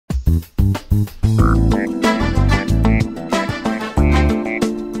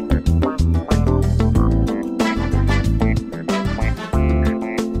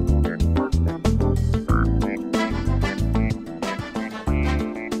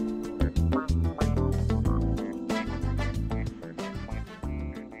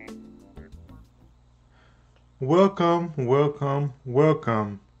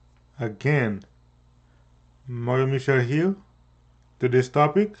Welcome again. Mario Michel here. Today's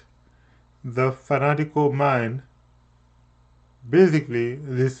topic, the fanatical mind. Basically,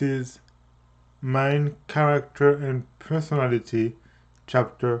 this is Mind, Character, and Personality,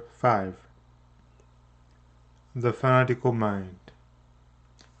 Chapter 5. The fanatical mind.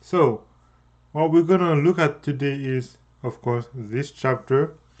 So, what we're going to look at today is, of course, this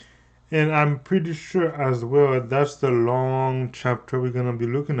chapter. And I'm pretty sure as well that's the long chapter we're going to be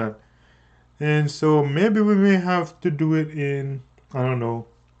looking at. And so maybe we may have to do it in, I don't know,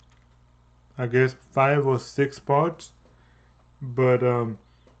 I guess 5 or 6 parts. But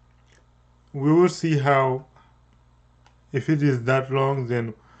we will see how, if it is that long,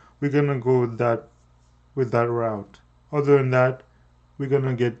 then we're going to go with that route. Other than that, we're going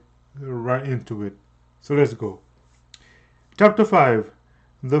to get right into it. So let's go. Chapter 5.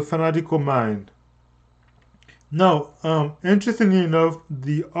 The fanatical mind. Now, interestingly enough,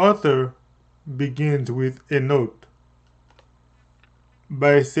 the author begins with a note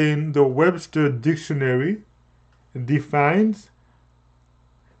by saying the Webster dictionary defines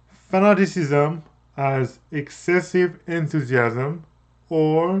fanaticism as excessive enthusiasm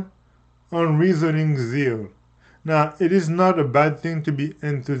or unreasoning zeal. Now, it is not a bad thing to be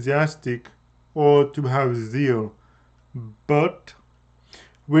enthusiastic or to have zeal, but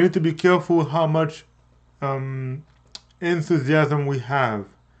we need to be careful how much enthusiasm we have.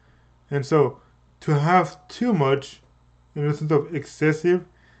 And so, to have too much, in the sense of excessive,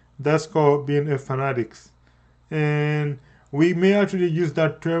 that's called being a fanatic. And we may actually use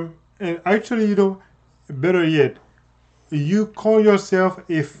that term, and actually, better yet, you call yourself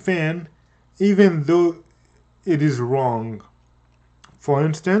a fan even though it is wrong. For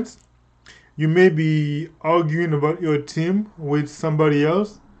instance, you may be arguing about your team with somebody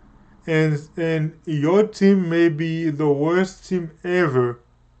else, and your team may be the worst team ever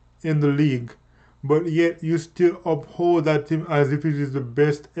in the league, but yet you still uphold that team as if it is the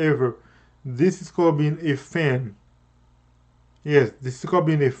best ever. This is called being a fan. Yes, this is called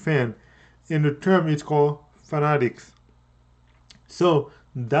being a fan. In the term, it's called fanatics. So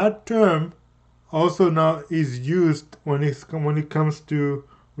that term also now is used when it comes to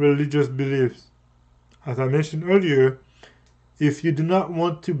religious beliefs. As I mentioned earlier, if you do not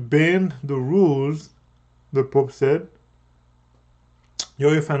want to bend the rules, the Pope said,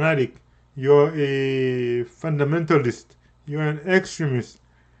 you're a fanatic, you're a fundamentalist, you're an extremist.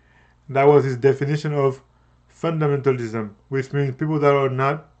 That was his definition of fundamentalism, which means people that are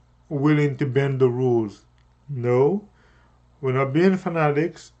not willing to bend the rules. No, we're not being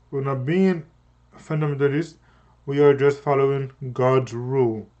fanatics, we're not being fundamentalists, we are just following God's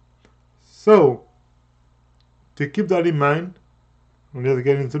rule. So, to keep that in mind, let's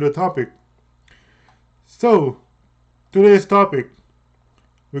get into the topic. So, today's topic,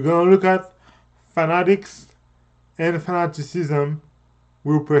 we're going to look at fanatics and fanaticism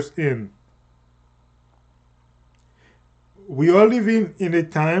will press in. We are living in a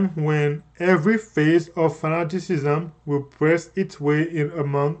time when every phase of fanaticism will press its way in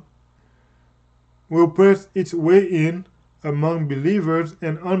among believers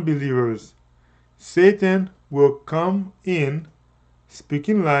and unbelievers. Satan will come in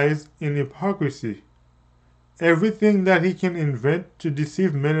speaking lies in hypocrisy. Everything that he can invent to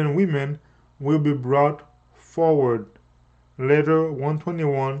deceive men and women will be brought forward. Letter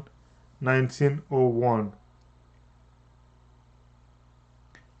 121, 1901.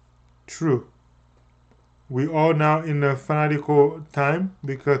 True. We are now in a fanatical time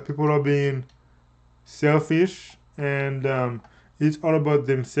because people are being selfish and it's all about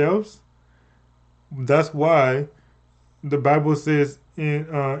themselves. That's why the Bible says in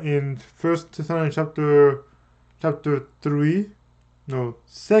 1 Thessalonians chapter 3, no,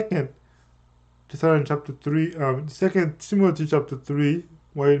 2 Thessalonians chapter 3, 2 Timothy chapter 3,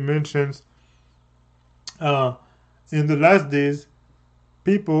 where it mentions in the last days,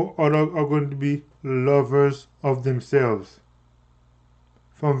 people are going to be lovers of themselves.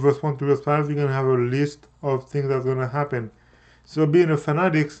 From verse 1 to verse 5, you're going to have a list of things that's going to happen. So being a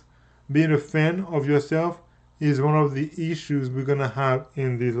fanatic, being a fan of yourself, is one of the issues we're going to have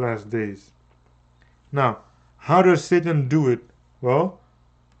in these last days. Now, how does Satan do it? Well,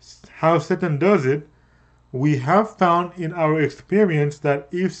 how Satan does it, We have found in our experience that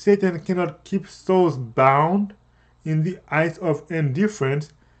if Satan cannot keep souls bound in the ice of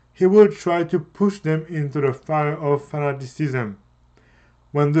indifference, he will try to push them into the fire of fanaticism.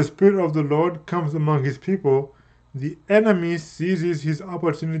 When the Spirit of the Lord comes among his people, the enemy seizes his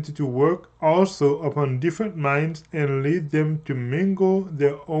opportunity to work also upon different minds and lead them to mingle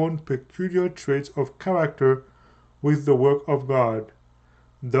their own peculiar traits of character with the work of God.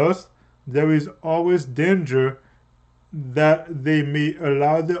 Thus, there is always danger that they may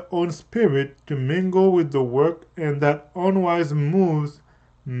allow their own spirit to mingle with the work and that unwise moves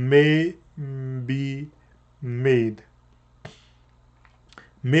may be made.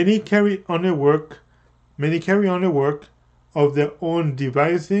 Many carry on a work of their own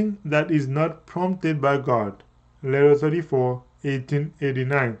devising that is not prompted by God. Letter 34,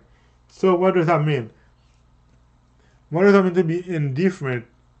 1889. So what does that mean? What does that mean to be indifferent?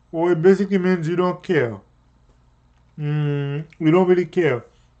 Well, it basically means you don't care. We don't really care.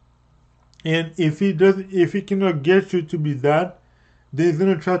 And if he cannot get you to be that, then he's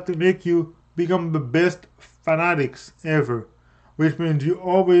gonna try to make you become the best fanatics ever, which means you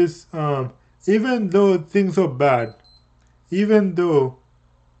always, even though things are bad, even though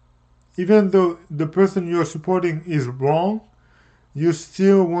the person you're supporting is wrong, you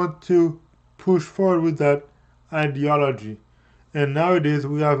still want to push forward with that ideology. And nowadays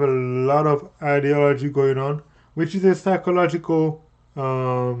we have a lot of ideology going on, which is a psychological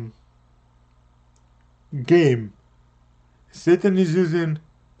game. Satan is using,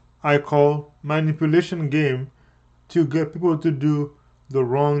 I call, manipulation game to get people to do the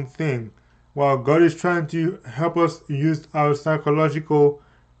wrong thing, while God is trying to help us use our psychological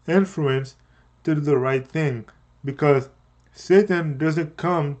influence to do the right thing. Because Satan doesn't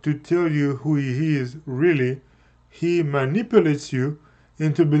come to tell you who he is really. He manipulates you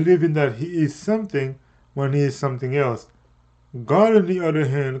into believing that he is something when he is something else. God, on the other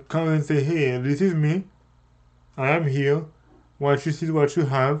hand, comes and says, hey, this is me. I am here. What you see is what you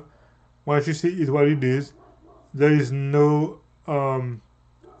have. What you see is what it is. There is no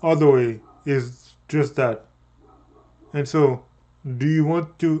other way. It's just that. And so, do you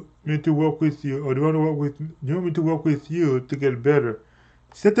want me to work with you, or do you want me to work with you to get better?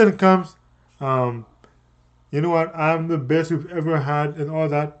 Satan comes, you know what, I'm the best you've ever had and all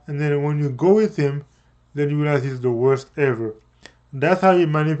that, and then when you go with him, then you realize he's the worst ever. That's how he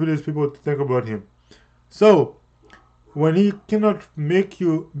manipulates people to think about him. So, when he cannot make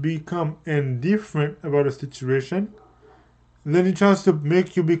you become indifferent about a situation, then he tries to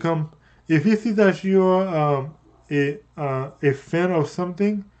make you become, if he sees that you're a fan of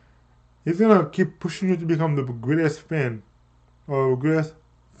something, he's gonna keep pushing you to become the greatest fan or greatest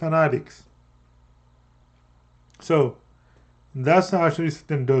fanatics. So that's how actually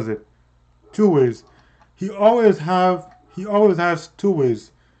Satan does it. Two ways. He always has two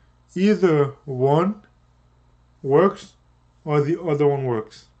ways. Either one works or the other one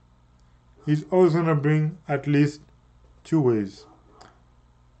works. He's always gonna bring at least two ways.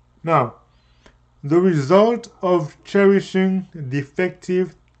 Now, the result of cherishing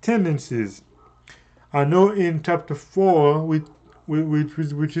defective tendencies. I know in chapter 4,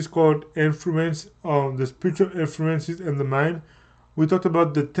 which is called influence of the spiritual influences in the mind, we talked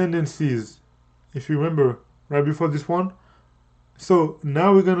about the tendencies, if you remember, right before this one. So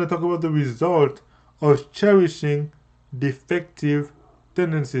now we're going to talk about the result of cherishing defective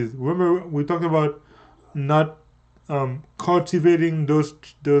tendencies. Remember, we talked about not cultivating those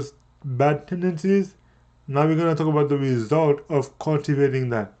bad tendencies. Now we're going to talk about the result of cultivating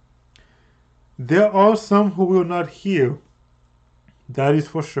that. There are some who will not hear. That is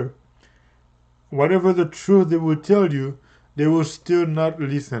for sure. Whatever the truth they will tell you, they will still not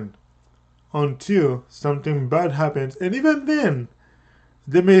listen until something bad happens. And even then,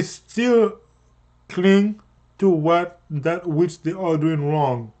 they may still cling to that which they are doing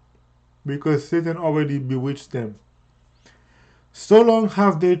wrong, because Satan already bewitched them. So long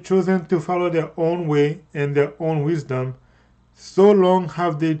have they chosen to follow their own way and their own wisdom, so long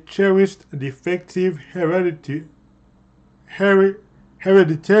have they cherished defective hereditary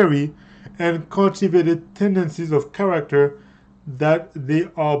and cultivated tendencies of character, that they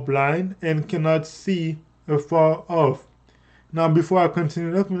are blind and cannot see afar off. Now, before I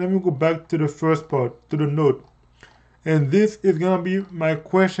continue, let me go back to the first part, to the note. And this is going to be my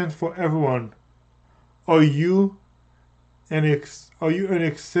question for everyone. Are you an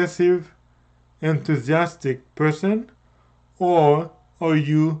excessive enthusiastic person, or are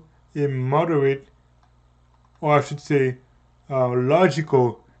you a moderate, or I should say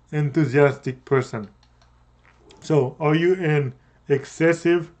logical enthusiastic person? So are you an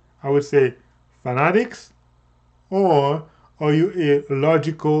excessive, I would say, fanatics, or are you a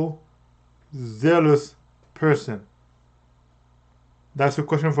logical, zealous person? That's a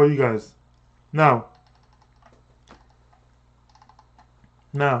question for you guys. Now,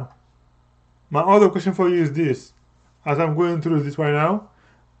 now, my other question for you is this. As I'm going through this right now,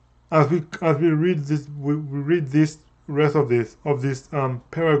 as we read this, we read this rest of this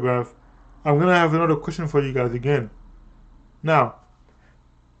paragraph, I'm gonna have another question for you guys again. Now,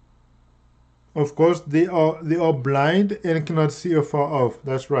 of course, they are blind and cannot see afar off.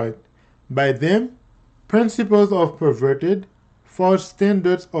 That's right. By them, principles are perverted, false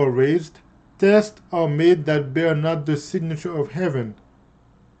standards are raised, tests are made that bear not the signature of heaven.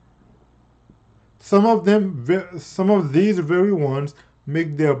 Some of these very ones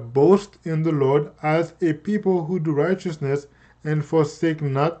make their boast in the Lord as a people who do righteousness and forsake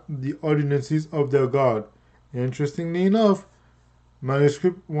not the ordinances of their God. Interestingly enough,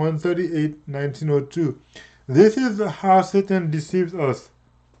 Manuscript 138, 1902. This is how Satan deceives us.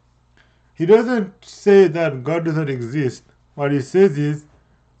 He doesn't say that God doesn't exist. What he says is,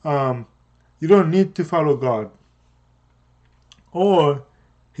 you don't need to follow God. Or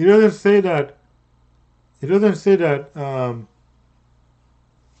he doesn't say that. He doesn't say that.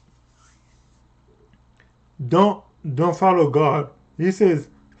 Don't follow God. He says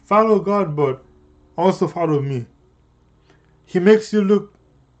follow God, but also follow me. He makes you look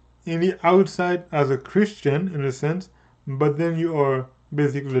in the outside as a Christian in a sense, but then you are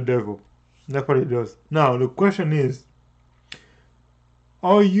basically the devil. That's what he does. Now the question is,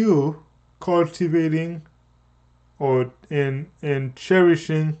 are you cultivating or and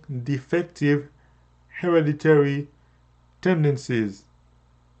cherishing defective hereditary tendencies?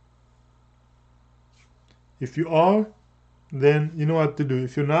 If you are, then you know what to do.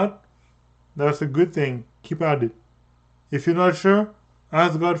 If you're not, that's a good thing. Keep at it. If you're not sure,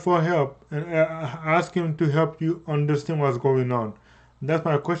 ask God for help and ask Him to help you understand what's going on. That's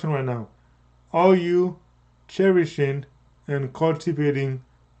my question right now. Are you cherishing and cultivating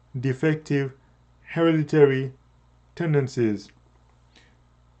defective hereditary tendencies?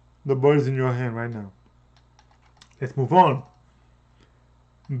 The ball is in your hand right now. Let's move on.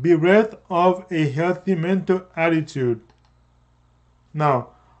 Bereft of a healthy mental attitude. Now,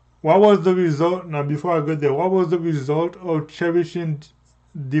 what was the result? Now, before I get there, what was the result of cherishing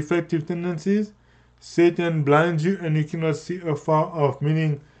defective tendencies? Satan blinds you and you cannot see afar off,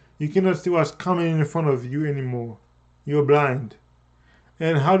 meaning you cannot see what's coming in front of you anymore. You're blind.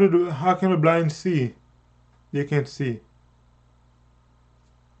 And how can a blind see? They can't see.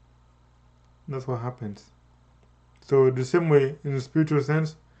 That's what happens. So the same way, in the spiritual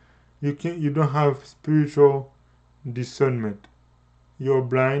sense, you don't have spiritual discernment. You're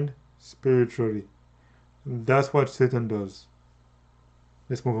blind spiritually. That's what Satan does.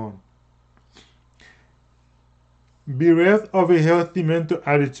 Let's move on. Bereft of a healthy mental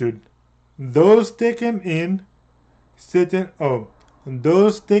attitude. Those taken in Satan's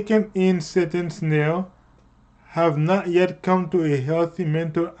snare have not yet come to a healthy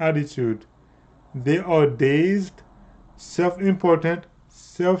mental attitude. They are dazed, self-important,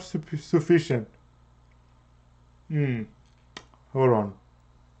 self-sufficient. Hold on.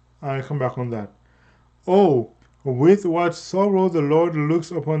 I'll come back on that. Oh, with what sorrow the Lord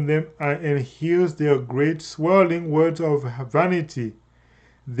looks upon them and hears their great swelling words of vanity.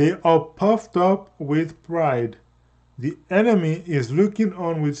 They are puffed up with pride. The enemy is looking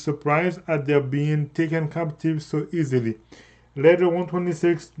on with surprise at their being taken captive so easily. Letter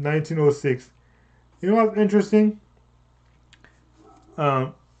 126, 1906. You know what's interesting?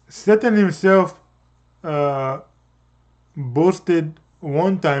 Satan himself boasted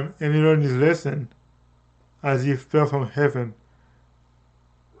one time and he learned his lesson as he fell from heaven.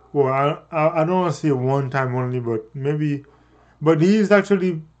 Well, I don't want to say one time only, but maybe. But he is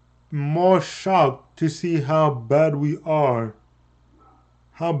actually more shocked to see how bad we are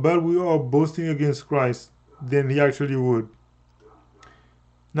boasting against Christ than he actually would.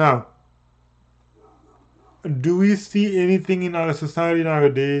 Now, do we see anything in our society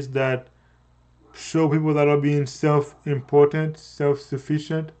nowadays that show people that are being self-important,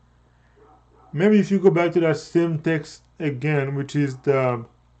 self-sufficient? Maybe if you go back to that same text again, which is the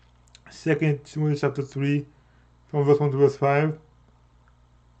 2 Timothy chapter 3, from verse 1 to verse 5,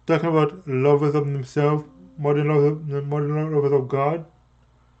 talking about lovers of themselves more than lovers of God.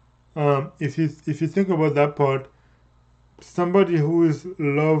 If you think about that part, somebody who is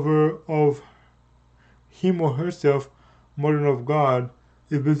lover of him or herself more than of God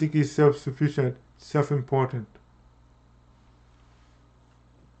is basically self-sufficient, self-important.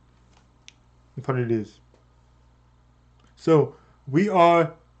 That's what it is. So we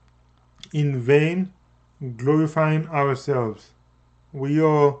are in vain glorifying ourselves. We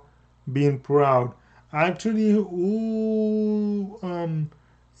are being proud. Actually,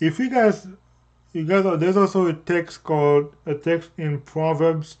 if you guys there's also a text in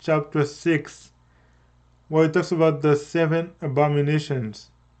Proverbs chapter 6 where it talks about the 7 abominations.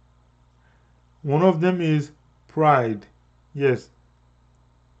 One of them is pride. Yes,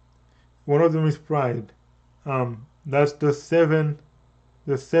 one of them is pride. That's the seven,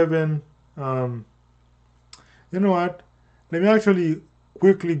 you know what? Let me actually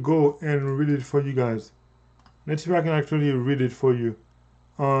quickly go and read it for you guys. Let's see if I can actually read it for you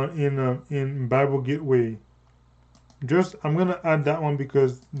in Bible Gateway. Just I'm gonna add that one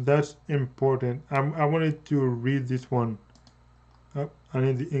because that's important. I wanted to read this one. I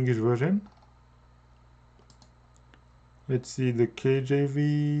need the English version. Let's see the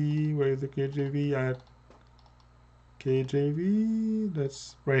KJV. Where is the KJV at? KJV.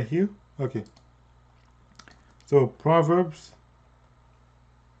 That's right here. Okay. So Proverbs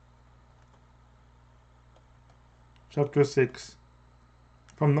chapter 6.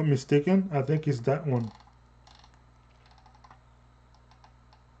 If I'm not mistaken, I think it's that one.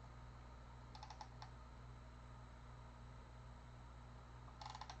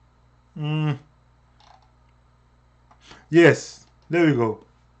 Yes, there we go.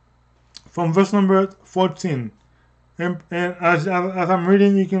 From verse number 14. And as I'm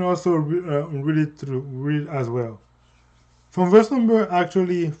reading, you can also read it as well. From verse number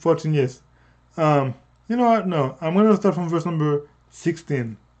actually 14, yes. You know what? No, I'm going to start from verse number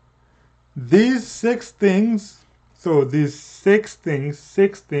 16. These 6 things, so these 6 things,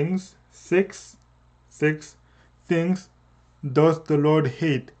 six things does the Lord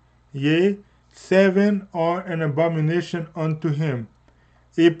hate. Yea, 7 are an abomination unto him.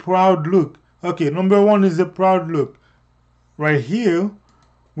 A proud look. Okay, number 1 is a proud look. Right here,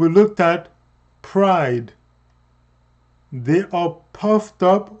 we looked at pride. They are puffed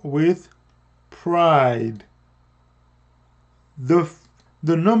up with pride. The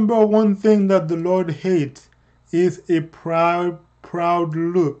number 1 thing that the Lord hates is a proud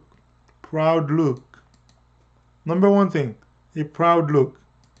look. Proud look. Number 1 thing, a proud look.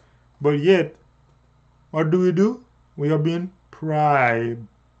 But yet, what do? We are being proud.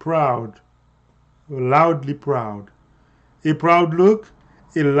 Loudly proud. A proud look,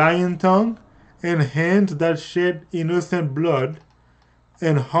 a lying tongue, and hands that shed innocent blood,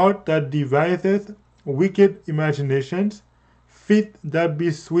 and heart that deviseth wicked imaginations, feet that be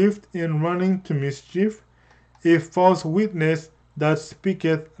swift in running to mischief, a false witness that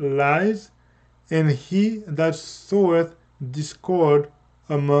speaketh lies, and he that soweth discord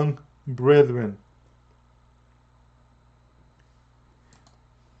among brethren.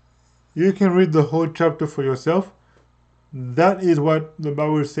 You can read the whole chapter for yourself. That is what the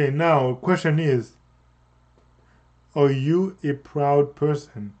Bible is saying. Now, the question is, are you a proud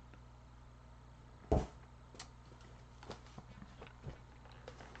person?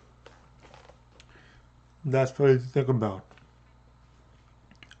 That's what to think about.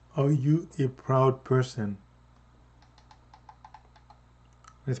 Are you a proud person?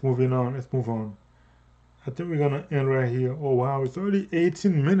 Let's move on. I think we're gonna end right here. Oh wow, it's already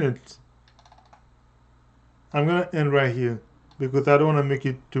 18 minutes. I'm gonna end right here because I don't want to make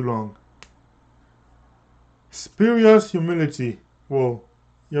it too long. Spurious humility. Well,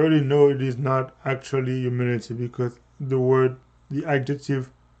 you already know it is not actually humility because the adjective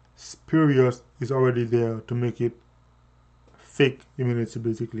spurious is already there to make it fake humility,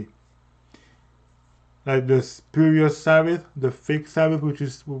 basically. Like the spurious Sabbath, the fake Sabbath, which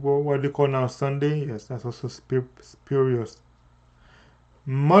is what they call now Sunday. Yes, that's also spurious.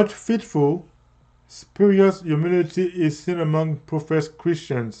 Much fitful, spurious humility is seen among professed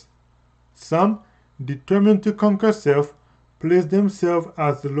Christians. Some, determined to conquer self, place themselves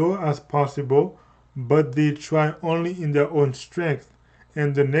as low as possible, but they try only in their own strength,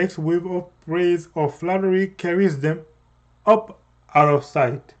 and the next wave of praise or flattery carries them up out of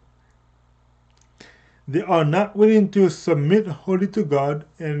sight. They are not willing to submit wholly to God,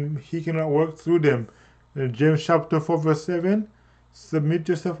 and He cannot work through them. In James chapter 4 verse 7, submit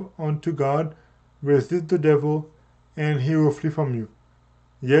yourself unto God, resist the devil, and he will flee from you.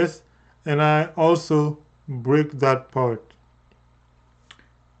 Yes, and I also break that part.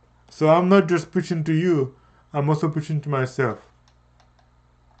 So I'm not just preaching to you, I'm also preaching to myself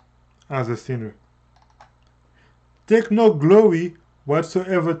as a sinner. Take no glory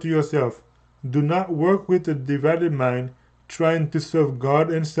whatsoever to yourself. Do not work with a divided mind, trying to serve God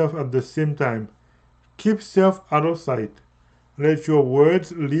and self at the same time. Keep self out of sight. Let your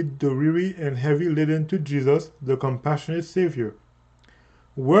words lead the weary and heavy laden to Jesus, the compassionate Savior.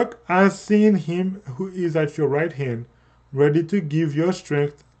 Work as seeing him who is at your right hand, ready to give your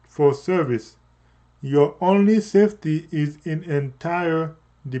strength for service. Your only safety is in entire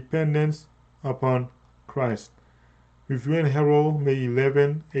dependence upon Christ. Review and Herald, May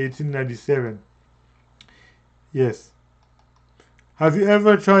 11, 1897. Yes. Have you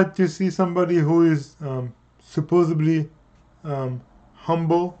ever tried to see somebody who is supposedly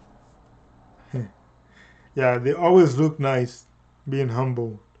humble? Yeah, they always look nice being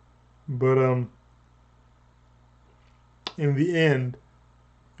humble. But in the end,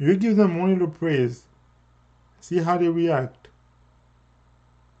 you give them only the praise. See how they react.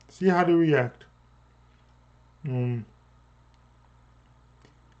 See how they react.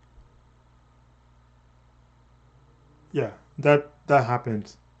 Yeah, that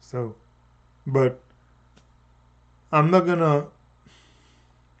happens. So, but I'm gonna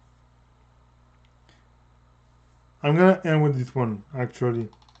end with this one actually.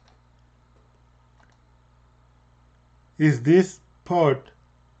 Is this part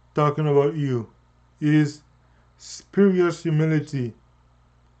talking about you? Is spurious humility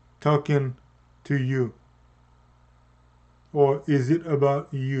talking to you? Or is it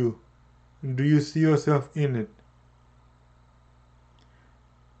about you? Do you see yourself in it?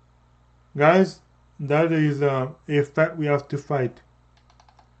 Guys, that is a fight we have to fight.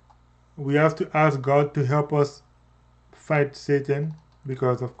 We have to ask God to help us fight Satan,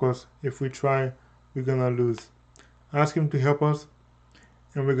 because of course if we try, we're gonna lose. Ask him to help us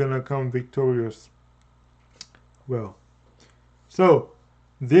and we're gonna come victorious. Well, so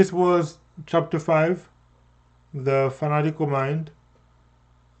this was chapter 5, the Fanatical Mind,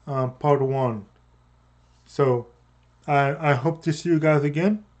 part 1. So I hope to see you guys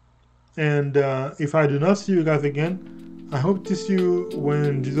again, and if I do not see you guys again, I hope to see you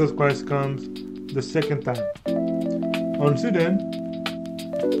when Jesus Christ comes the second time. Until then,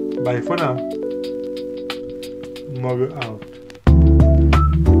 bye for now. Mario out.